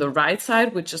instance, on the right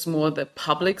side, which is more the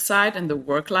public side and the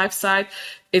work life side,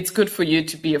 it's good for you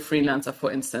to be a freelancer,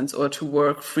 for instance, or to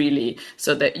work freely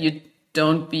so that you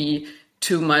don't be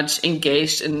too much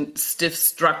engaged in stiff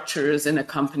structures in a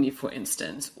company, for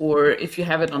instance. Or if you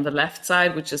have it on the left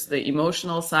side, which is the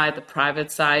emotional side, the private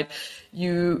side,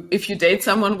 if you date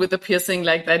someone with a piercing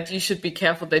like that, you should be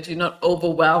careful that you not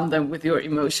overwhelm them with your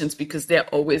emotions, because they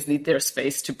always need their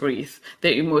space to breathe,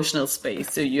 their emotional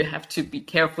space. So you have to be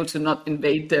careful to not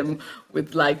invade them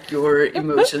with like your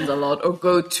emotions a lot, or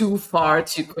go too far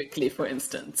too quickly, for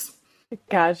instance.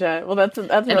 Gotcha. Well, that's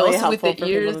And really also with helpful the for people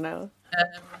ears, to know.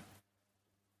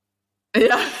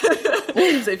 yeah.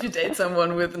 So if you date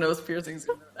someone with nose piercings,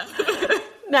 you know that.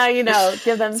 Now you know.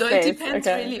 Give them So it space. depends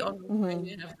Okay. really on where Hmm.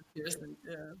 you have the piercing.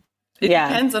 Yeah. It Yeah.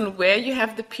 depends on where you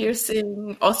have the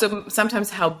piercing. Also, sometimes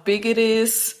how big it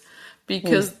is, Mm.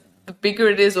 because the bigger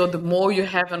it is, or the more you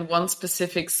have in one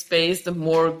specific space, the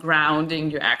more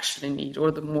grounding you actually need, or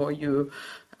the more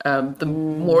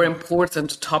Mm. important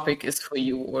the topic is for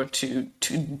you, or to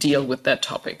deal with that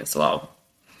topic as well.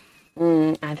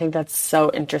 Mm. I think that's so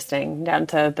interesting, down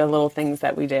to the little things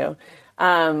that we do.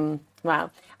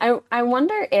 Wow. I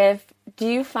wonder if, do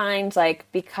you find like,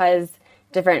 because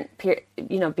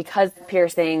because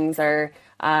piercings or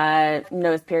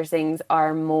nose piercings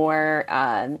are more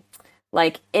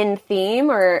like in theme,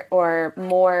 or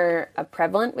more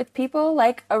prevalent with people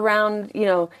like around,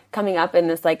 coming up in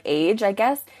this like age, I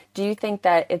guess. Do you think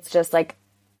that it's just like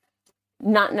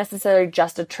not necessarily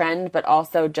just a trend, but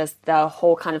also just the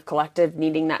whole kind of collective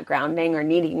needing that grounding, or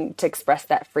needing to express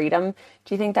that freedom?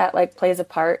 Do you think that like plays a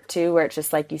part too, where it's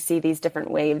just like you see these different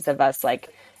waves of us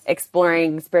like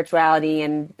exploring spirituality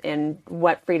and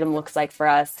what freedom looks like for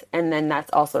us, and then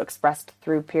that's also expressed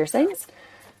through piercings?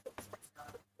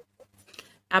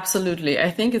 Absolutely.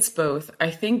 I think it's both. I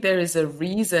think there is a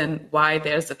reason why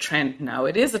there's a trend now.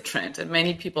 It is a trend, and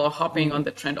many people are hopping on Mm.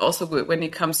 the trend. Also, when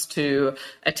it comes to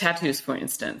tattoos, for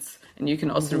instance, and you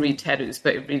can also Hmm. read tattoos,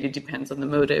 but it really depends on the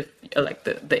motive, like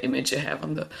the image you have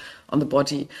on the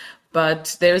body.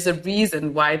 But there's a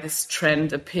reason why this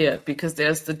trend appeared, because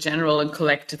there's the general and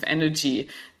collective energy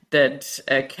that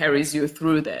carries you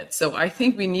through that. So I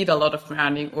think we need a lot of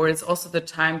grounding, or it's also the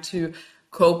time to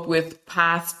cope with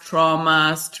past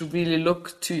traumas, to really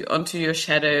look onto your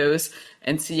shadows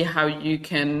and see how you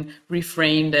can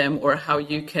reframe them, or how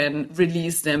you can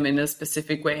release them in a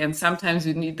specific way. And sometimes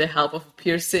you need the help of a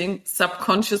piercing,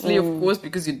 subconsciously, of Mm. course,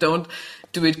 because you don't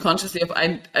do it consciously. If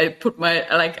I put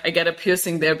I get a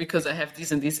piercing there because I have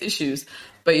these and these issues,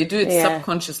 but you do it Yeah.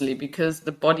 subconsciously because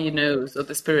the body knows, or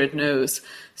the spirit knows.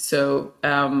 So,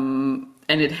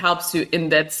 and it helps you in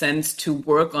that sense to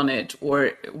work on it,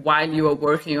 or while you are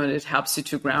working on it, it helps you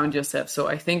to ground yourself. So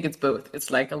I think it's both. It's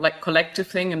like a collective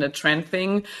thing and a trend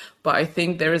thing, but I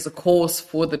think there is a cause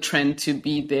for the trend to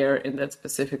be there in that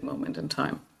specific moment in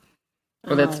time,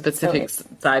 or that Oh, specific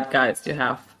zeitgeist you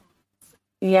have.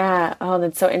 yeah. Oh,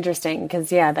 that's so interesting.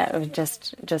 Because yeah, that was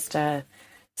just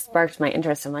sparked my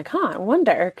interest. I'm like, huh, I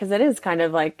wonder, because it is kind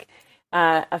of like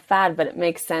a fad, but it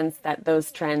makes sense that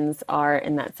those trends are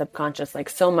in that subconscious. Like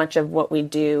so much of what we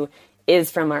do is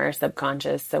from our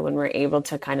subconscious. So when we're able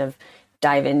to kind of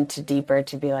dive into deeper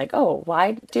to be like, oh,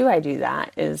 why do I do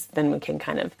that? Is then we can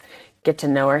kind of get to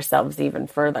know ourselves even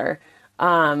further.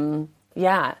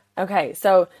 Yeah. Okay.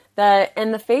 So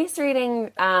the face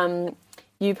reading,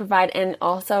 you provide, and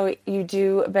also you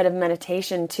do a bit of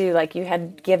meditation too, like you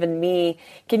had given me.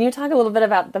 Can you talk a little bit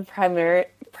about the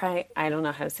I don't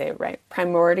know how to say it right,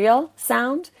 primordial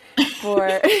sound for,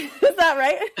 is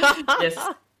that Yes.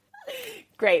 right?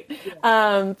 Great.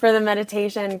 For the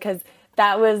meditation, because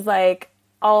that was like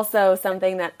also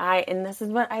something that and this is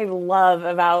what I love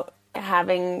about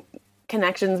having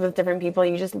connections with different people.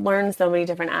 You just learn so many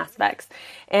different aspects.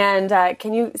 And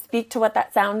can you speak to what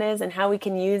that sound is and how we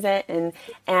can use it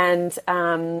and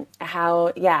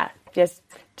how, yeah, just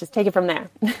take it from there.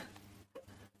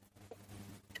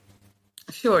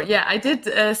 Sure. Yeah, I did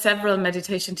several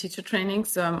meditation teacher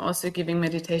trainings. So I'm also giving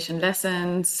meditation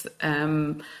lessons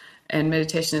and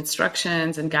meditation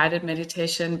instructions and guided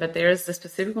meditation. But there is the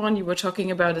specific one you were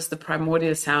talking about is the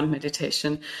primordial sound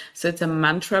meditation. So it's a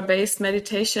mantra-based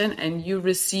meditation, and you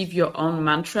receive your own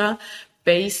mantra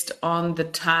based on the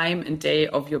time and day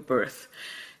of your birth.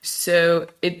 So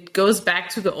it goes back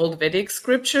to the old Vedic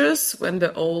scriptures when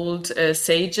the old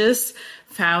sages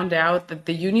found out that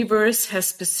the universe has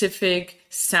specific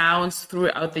sounds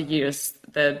throughout the years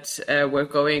that were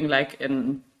going like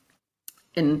in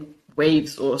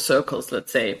waves or circles,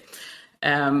 let's say.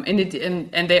 And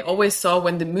they always saw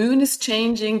when the moon is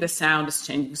changing, the sound is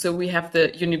changing. So we have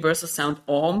the universal sound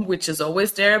Om, which is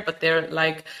always there, but they're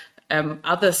like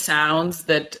other sounds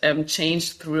that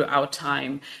changed throughout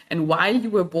time. And while you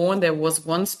were born, there was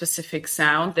one specific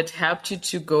sound that helped you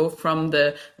to go from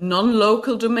the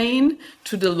non-local domain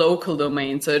to the local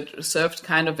domain. So it served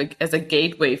kind of as a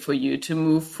gateway for you to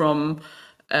move from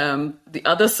the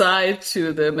other side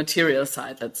to the material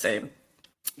side, let's say.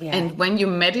 Yeah. And when you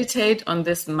meditate on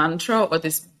this mantra or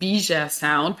this bija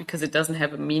sound, because it doesn't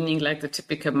have a meaning like the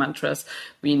typical mantras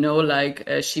we know, like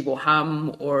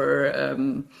Shivoham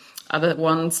or other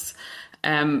ones,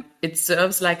 it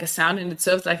serves like a sound, and it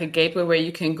serves like a gateway where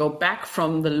you can go back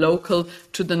from the local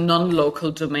to the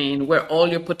non-local domain, where all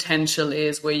your potential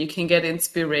is, where you can get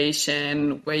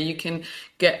inspiration, where you can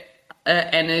get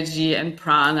energy and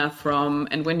prana from.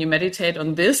 And when you meditate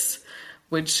on this,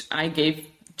 which I gave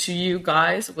to you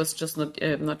guys, it was just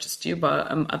not just you, but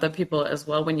other people as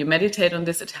well. When you meditate on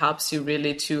this, it helps you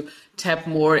really to tap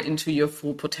more into your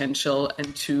full potential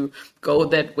and to go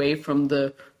that way from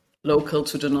the local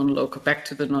to the non-local, back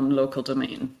to the non-local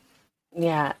domain.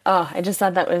 Yeah. Oh, I just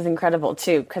thought that was incredible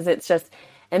too, because it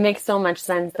makes so much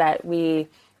sense that we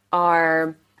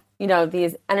are,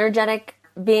 these energetic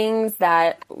beings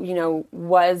that,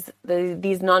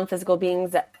 these non-physical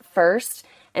beings at first.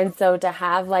 And so to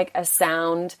have like a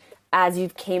sound as you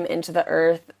came into the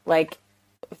earth, like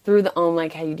through the Om,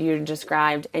 like how you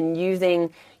described, and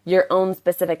using your own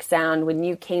specific sound when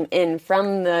you came in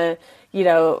from the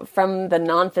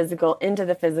non-physical into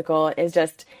the physical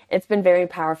it's been very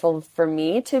powerful for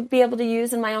me to be able to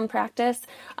use in my own practice.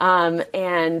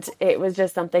 And it was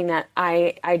just something that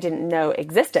I didn't know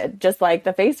existed, just like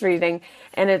the face reading.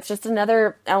 And it's just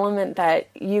another element that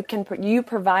you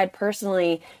provide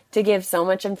personally to give so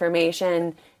much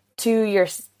information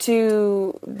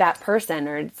to that person,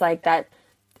 or it's like that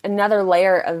another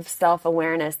layer of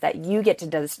self-awareness that you get to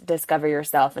discover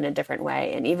yourself in a different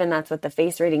way. And even that's what the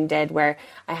face reading did, where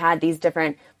I had these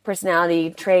different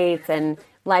personality traits and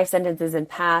life sentences and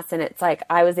paths. And it's like,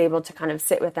 I was able to kind of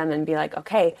sit with them and be like,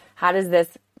 okay, how does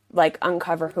this like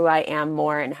uncover who I am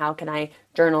more? And how can I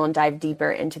journal and dive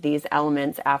deeper into these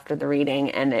elements after the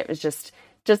reading? And it was just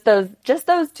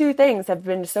those two things have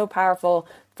been so powerful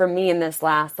for me in this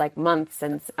last like month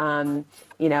since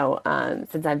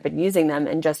since I've been using them,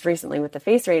 and just recently with the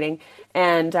face reading.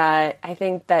 And I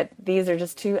think that these are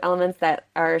just two elements that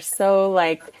are so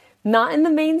like not in the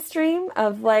mainstream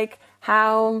of like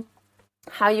how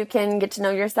you can get to know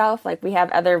yourself. Like we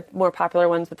have other more popular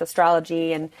ones with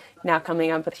astrology and now coming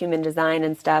up with human design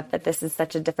and stuff, but this is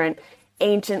such a different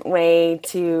ancient way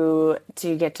to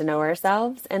get to know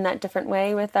ourselves in that different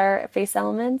way with our face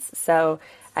elements. So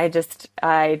it's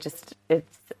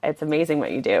amazing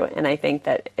what you do. And I think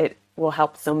that it will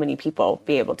help so many people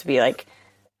be able to be like,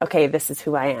 okay, this is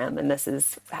who I am and this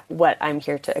is what I'm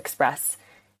here to express.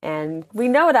 And we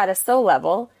know it at a soul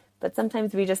level, but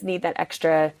sometimes we just need that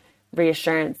extra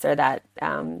reassurance or that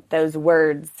those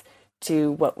words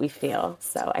to what we feel.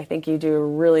 So I think you do a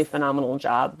really phenomenal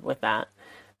job with that.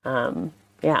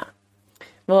 Yeah.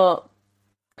 Well,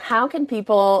 how can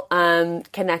people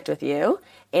connect with you,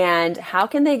 and how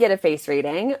can they get a face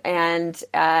reading? And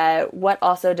what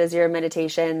also does your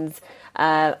meditations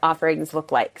offerings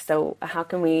look like? So how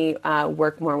can we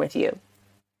work more with you?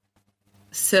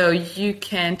 So you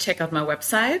can check out my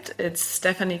website. It's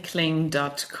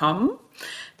stefaniekling.com.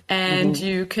 And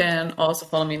you can also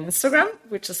follow me on Instagram,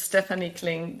 which is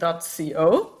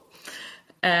stefaniekling.co.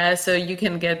 So you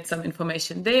can get some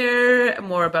information there,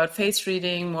 more about face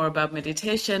reading, more about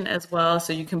meditation as well.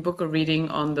 So you can book a reading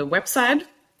on the website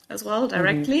as well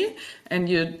directly, and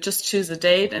you just choose a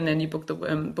date and then you book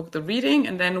the reading.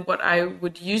 And then what I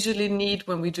would usually need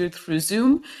when we do it through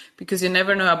Zoom, because you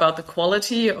never know about the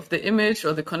quality of the image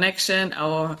or the connection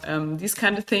or these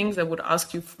kind of things, I would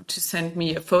ask you to send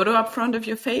me a photo up front of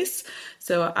your face.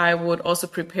 So I would also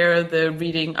prepare the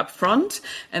reading up front,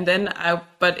 and then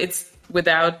but it's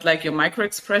without like your micro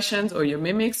expressions or your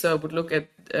mimics. So I would look at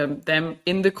them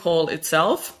in the call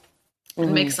itself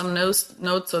and make some notes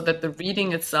so that the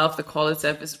reading itself, the call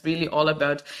itself, is really all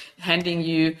about handing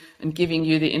you and giving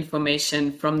you the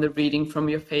information from the reading, from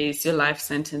your face, your life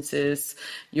sentences,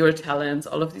 your talents,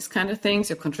 all of these kind of things,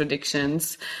 your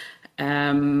contradictions.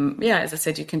 As I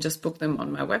said, you can just book them on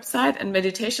my website. And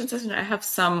meditation sessions, I have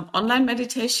some online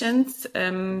meditations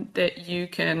that you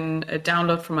can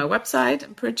download from my website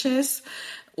and purchase,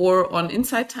 or on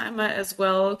Insight Timer as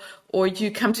well, or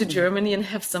you come to Germany and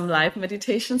have some live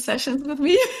meditation sessions with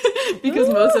me, because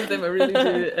most of them I really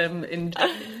do in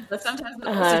German, but sometimes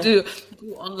I also do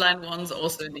online ones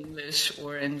also in English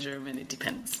or in German, it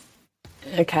depends.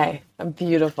 Okay,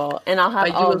 beautiful. And I'll have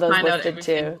But you all of will those find out listed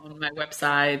everything too. on my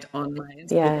website, on my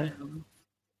Yeah.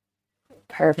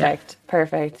 Instagram. Yeah.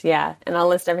 Perfect. Yeah. And I'll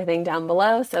list everything down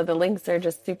below. So the links are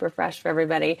just super fresh for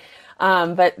everybody.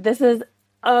 But this has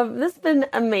been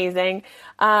amazing.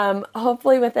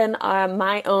 Hopefully within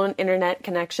my own internet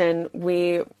connection,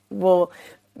 we'll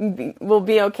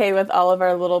be okay with all of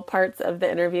our little parts of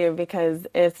the interview, because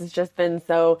it's just been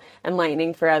so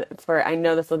enlightening for I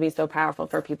know this will be so powerful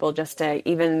for people, just to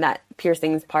even that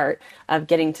piercings part of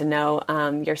getting to know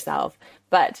yourself.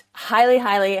 But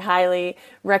highly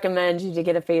recommend you to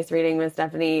get a face reading with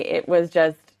Stefanie. It was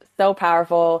just so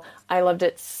powerful. I loved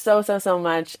it so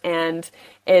much, and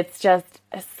it's just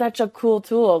such a cool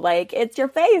tool. Like, it's your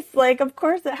face. Like, of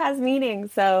course it has meaning.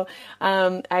 So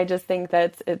I just think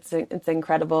that it's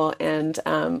incredible, and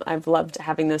I've loved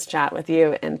having this chat with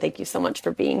you. And thank you so much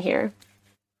for being here.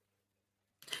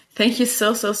 Thank you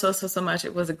so much.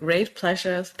 It was a great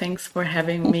pleasure. Thanks for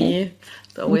having me.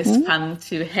 It's always fun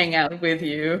to hang out with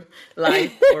you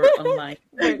live or online.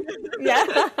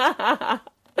 Yeah.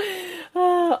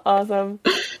 Awesome.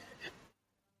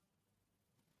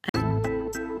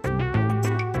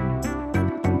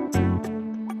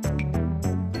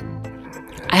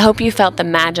 I hope you felt the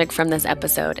magic from this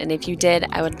episode, and if you did,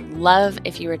 I would love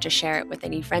if you were to share it with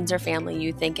any friends or family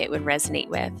you think it would resonate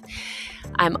with.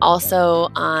 I'm also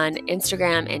on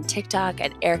Instagram and TikTok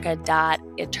at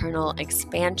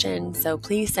erica.eternalexpansion, so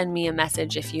please send me a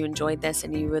message if you enjoyed this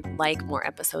and you would like more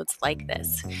episodes like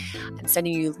this. I'm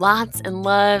sending you lots and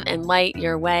love and light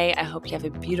your way. I hope you have a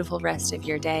beautiful rest of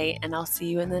your day, and I'll see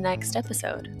you in the next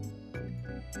episode.